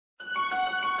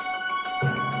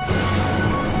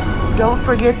don't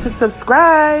forget to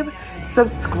subscribe.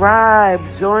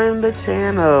 Join the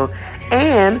channel.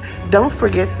 And don't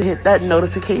forget to hit that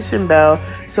notification bell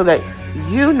so that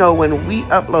you know when we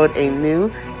upload a new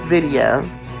video.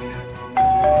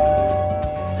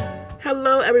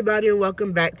 Hello, everybody, and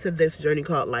welcome back to this journey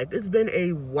called life. It's been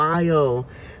a while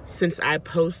since I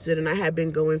posted, and I have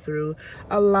been going through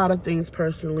a lot of things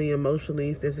personally,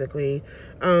 emotionally, physically.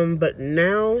 But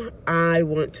now I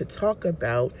want to talk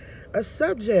about a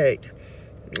subject.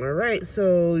 All right,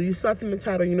 so you saw from the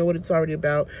title, you know what it's already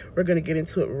about. We're going to get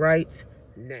into it right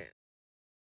now.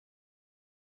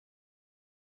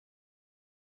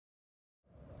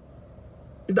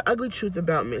 The ugly truth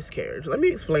about miscarriage. Let me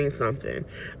explain something.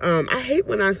 I hate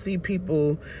when I see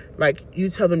people, like, you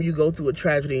tell them you go through a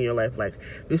tragedy in your life, like,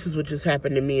 this is what just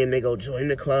happened to me, and they go join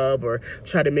the club or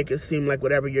try to make it seem like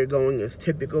whatever you're going is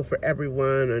typical for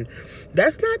everyone, and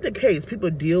that's not the case. People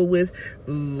deal with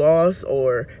loss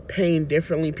or pain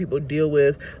differently. People deal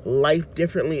with life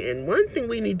differently, and one thing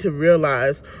we need to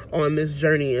realize on this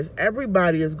journey is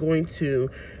everybody is going to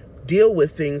deal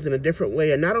with things in a different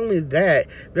way, and not only that,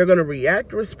 they're going to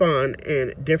react, respond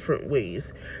in different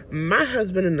ways. My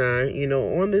husband and I, you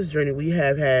know, on this journey, we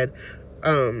have had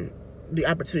the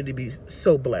opportunity to be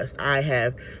so blessed. I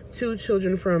have 2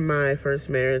 children from my first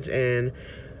marriage and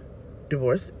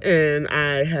divorce, and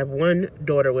I have 1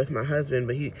 daughter with my husband,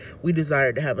 but we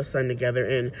desired to have a son together.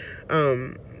 And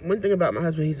one thing about my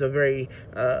husband, he's a very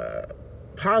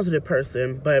positive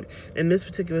person, but in this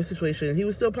particular situation, he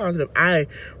was still positive. I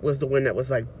was the one that was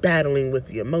like battling with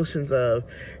the emotions of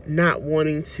not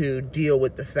wanting to deal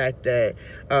with the fact that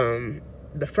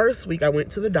the first week I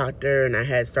went to the doctor and I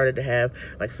had started to have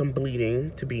like some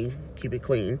bleeding, to keep it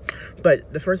clean.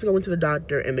 But the first thing I went to the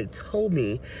doctor and they told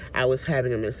me I was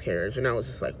having a miscarriage, and I was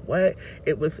just like, what?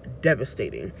 It was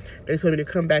devastating. They told me to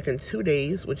come back in 2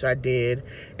 days, which I did.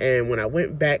 And when I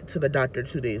went back to the doctor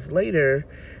 2 days later,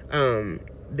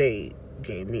 they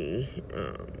gave me,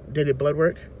 they did blood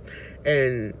work,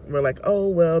 and we're like, oh,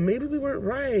 well, maybe we weren't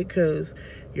right because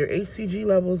your HCG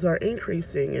levels are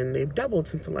increasing and they've doubled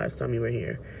since the last time you were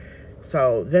here.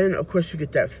 So then, of course, you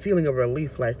get that feeling of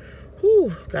relief, like,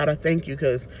 whew, God, I thank you,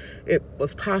 because it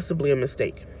was possibly a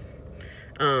mistake.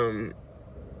 About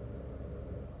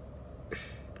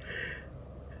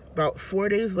 4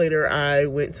 days later, I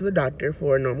went to the doctor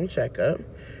for a normal checkup,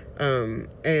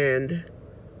 and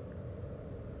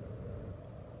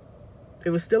it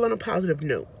was still on a positive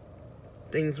note.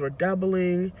 Things were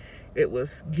doubling. It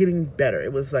was getting better.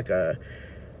 It was like a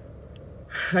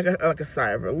sigh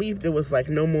of relief. There was like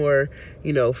no more,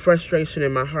 frustration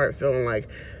in my heart, feeling like,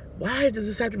 why does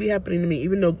this have to be happening to me?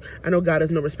 Even though I know God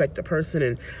is no respecter of person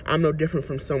and I'm no different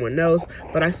from someone else,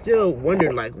 but I still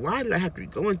wondered, like, why did I have to be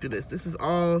going through this? This is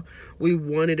all we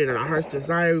wanted and our heart's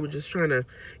desire. We were just trying to,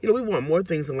 we want more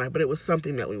things in life, but it was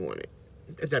something that we wanted,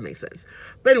 if that makes sense.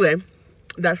 But anyway,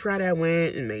 that Friday I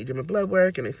went and they did my blood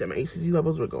work and they said my HCG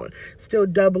levels were going, still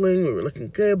doubling. We were looking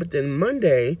good. But then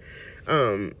Monday,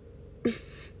 no.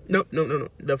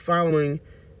 The following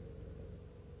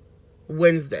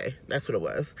Wednesday, that's what it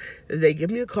was. They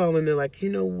give me a call and they're like, we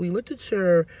looked at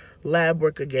your lab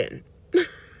work again.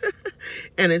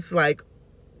 And it's like,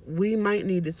 we might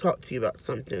need to talk to you about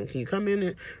something. Can you come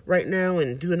in right now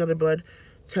and do another blood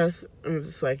test? I'm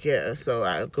just like, yeah. So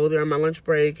I go there on my lunch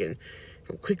break and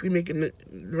I'm quickly making the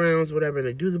rounds, whatever, and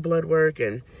they do the blood work,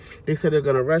 and they said they're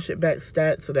going to rush it back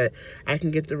stat so that I can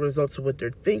get the results of what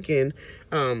they're thinking.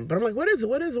 But I'm like, what is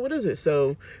it?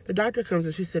 So the doctor comes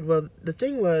and she said, well, the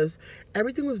thing was,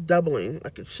 everything was doubling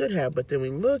like it should have, but then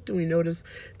we looked and we noticed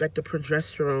that the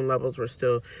progesterone levels were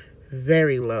still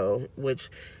very low, which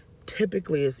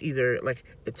typically is either like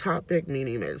ectopic,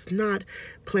 meaning that it's not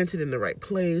planted in the right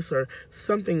place, or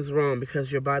something's wrong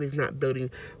because your body's not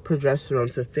building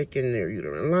progesterone to thicken your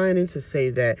uterine lining to say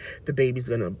that the baby's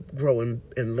gonna grow and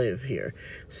live here.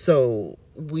 So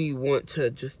we want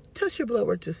to just test your blood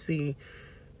work to see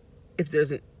if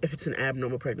it's an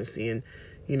abnormal pregnancy, and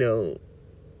we'll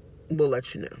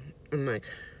let you know. I'm like,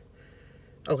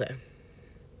 okay.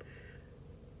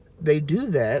 They do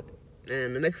that.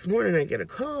 And the next morning I get a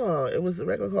call. It was a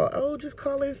regular call. Oh, just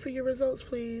call in for your results,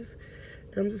 please.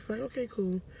 And I'm just like, okay,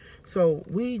 cool. So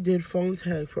we did phone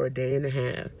tag for a day and a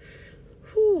half.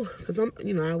 Whew, because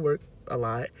I work a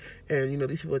lot. And,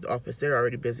 these people at the office, they're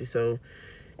already busy. So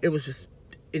it was just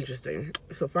interesting.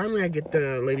 So finally I get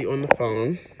the lady on the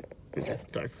phone. Okay,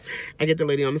 sorry. I get the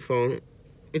lady on the phone.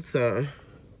 It's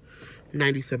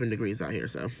 97 degrees out here,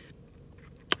 so.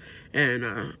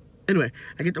 And anyway,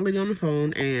 I get the lady on the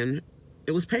phone, and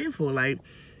it was painful. Like,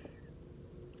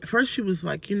 at first she was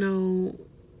like,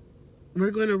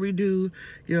 we're going to redo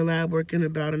your lab work in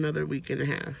about another week and a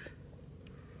half.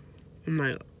 I'm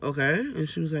like, okay. And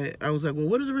she was like, I was like, well,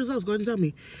 what are the results? Go ahead and tell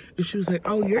me. And she was like,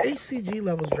 oh, your HCG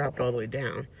levels dropped all the way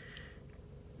down.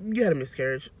 You had a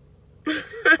miscarriage.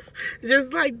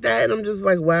 Just like that. And I'm just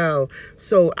like, wow.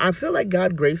 So I feel like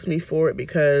God graced me for it,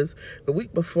 because the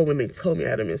week before when they told me I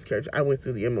had a miscarriage, I went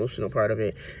through the emotional part of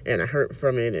it, and I hurt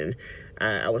from it, and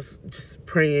I was just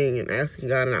praying and asking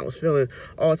God, and I was feeling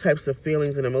all types of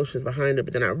feelings and emotions behind it.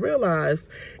 But then I realized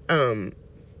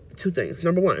two things.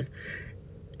 Number one,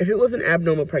 if it was an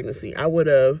abnormal pregnancy, I would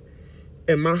have,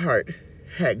 in my heart,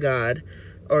 had God,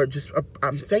 or just,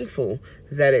 I'm thankful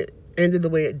that it ended the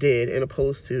way it did, in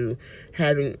opposed to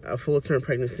having a full-term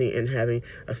pregnancy and having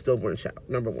a stillborn child.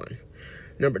 Number one.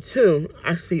 Number two,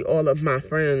 I see all of my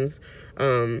friends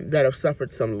that have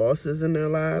suffered some losses in their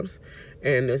lives,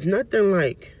 and there's nothing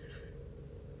like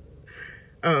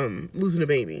losing a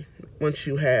baby once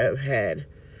you have had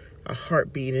a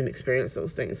heartbeat and experienced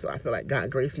those things. So I feel like God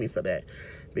graced me for that,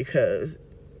 because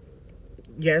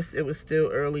yes, it was still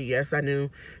early. Yes, I knew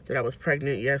that I was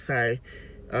pregnant. Yes, I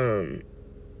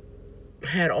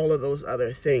had all of those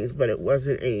other things, but it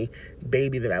wasn't a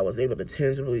baby that I was able to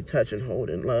tangibly touch and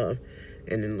hold and love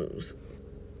and then lose.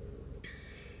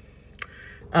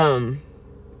 All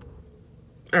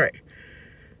right.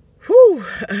 Whew.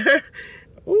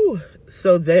 Ooh.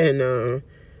 So then,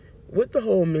 with the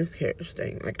whole miscarriage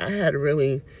thing, like, I had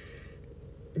really,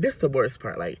 this is the worst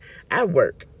part. Like, I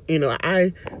work,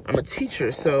 I'm a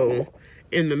teacher. So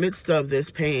in the midst of this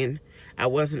pain, I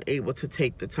wasn't able to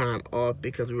take the time off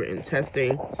because we were in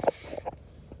testing.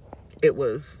 It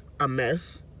was a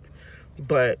mess,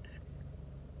 but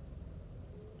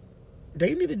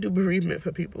they need to do bereavement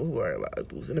for people who are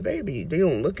like losing a baby. They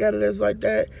don't look at it as like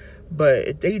that, but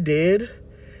if they did,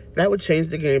 that would change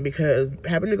the game, because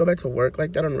having to go back to work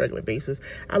like that on a regular basis,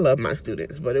 I love my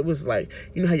students, but it was like,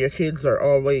 you know how your kids are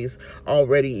always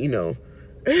already,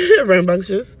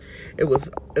 rambunctious. It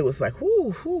was like,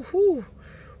 whoo,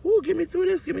 get me through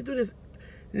this.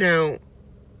 Now,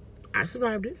 I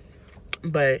survived it,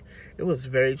 but it was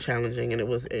very challenging, and it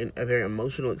was a very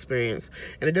emotional experience,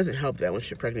 and it doesn't help that once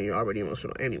you're pregnant, you're already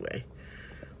emotional anyway.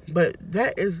 But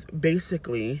that is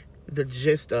basically the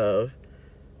gist of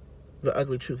the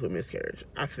ugly truth with miscarriage.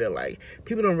 I feel like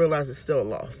people don't realize it's still a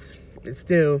loss. It's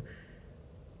still,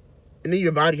 and then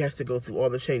your body has to go through all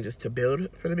the changes to build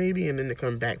for the baby, and then to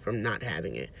come back from not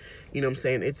having it. You know what I'm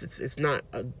saying? It's not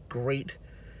a great,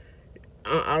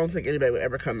 I don't think anybody would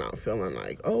ever come out feeling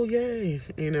like, oh, yay,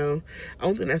 I don't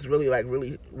think that's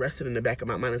really rested in the back of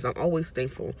my mind. Is I'm always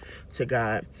thankful to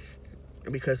God,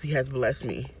 because he has blessed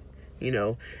me,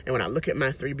 and when I look at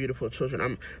my 3 beautiful children,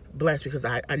 I'm blessed, because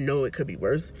I know it could be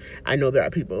worse. I know there are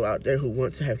people out there who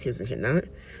want to have kids and cannot,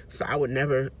 so I would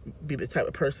never be the type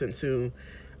of person to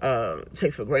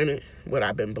take for granted what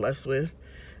I've been blessed with,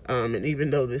 and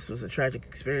even though this was a tragic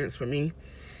experience for me,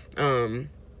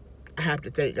 I have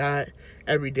to thank God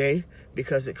every day,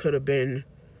 because it could have been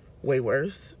way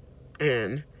worse.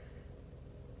 And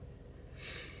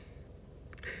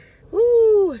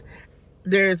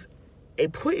there's a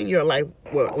point in your life,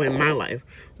 well, in my life,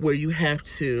 where you have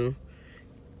to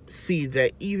see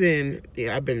that even,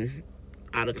 I've been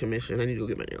out of commission, I need to go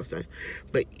get my nails done,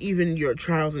 but even your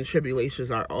trials and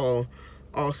tribulations are all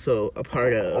also a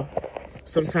part of,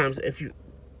 sometimes if you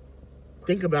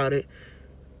think about it,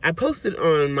 I posted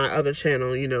on my other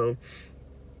channel,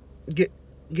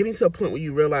 getting to a point where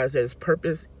you realize there's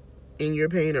purpose in your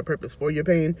pain, or purpose for your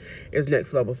pain, is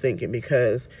next level thinking,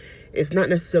 because it's not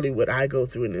necessarily what I go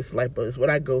through in this life, but it's what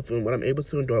I go through and what I'm able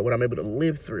to endure, what I'm able to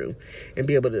live through and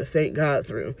be able to thank God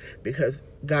through, because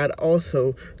God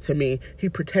also, to me, he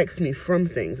protects me from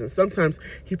things, and sometimes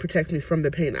he protects me from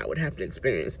the pain I would have to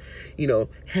experience,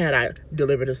 had I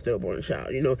delivered a stillborn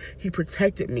child. He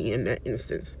protected me in that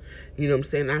instance. You know what I'm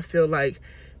saying? I feel like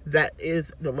that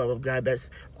is the love of God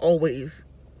that's always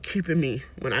keeping me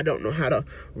when I don't know how to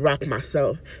rock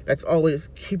myself. That's always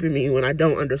keeping me when I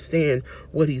don't understand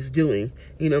what he's doing.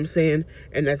 You know what I'm saying?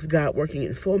 And that's God working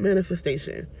in full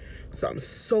manifestation. So I'm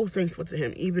so thankful to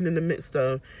him, even in the midst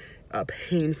of a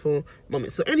painful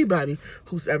moment. So anybody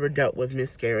who's ever dealt with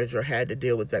miscarriage or had to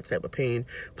deal with that type of pain,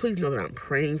 please know that I'm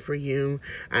praying for you.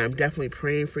 I'm definitely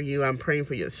praying for you. I'm praying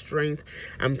for your strength.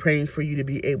 I'm praying for you to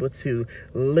be able to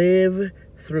live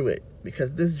through it,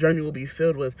 because this journey will be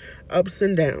filled with ups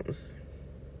and downs.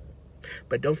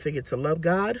 But don't forget to love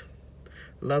God,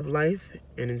 love life,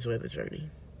 and enjoy the journey.